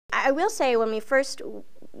I will say when we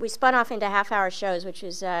spun off into half-hour shows, which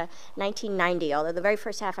was 1990, although the very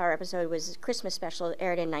first half-hour episode was a Christmas special,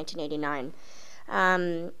 aired in 1989.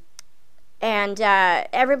 And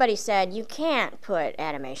everybody said, you can't put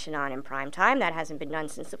animation on in prime time. That hasn't been done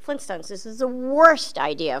since the Flintstones. This is the worst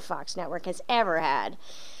idea Fox Network has ever had.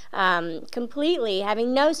 Completely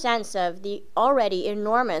having no sense of the already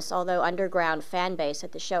enormous, although underground, fan base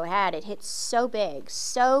that the show had. It hit so big,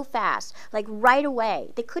 so fast, like right away.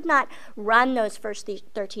 They could not run those first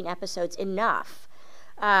 13 episodes enough.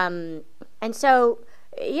 And so,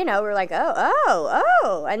 we're like,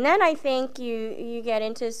 oh. And then I think you get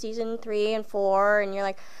into season 3 and 4, and you're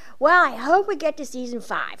like, well, I hope we get to season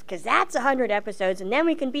 5, because that's 100 episodes, and then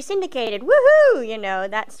we can be syndicated.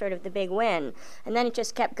 Woohoo! That's sort of the big win. And then it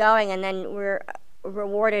just kept going, and then we're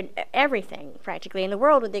rewarded everything, practically, in the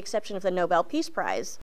world, with the exception of the Nobel Peace Prize.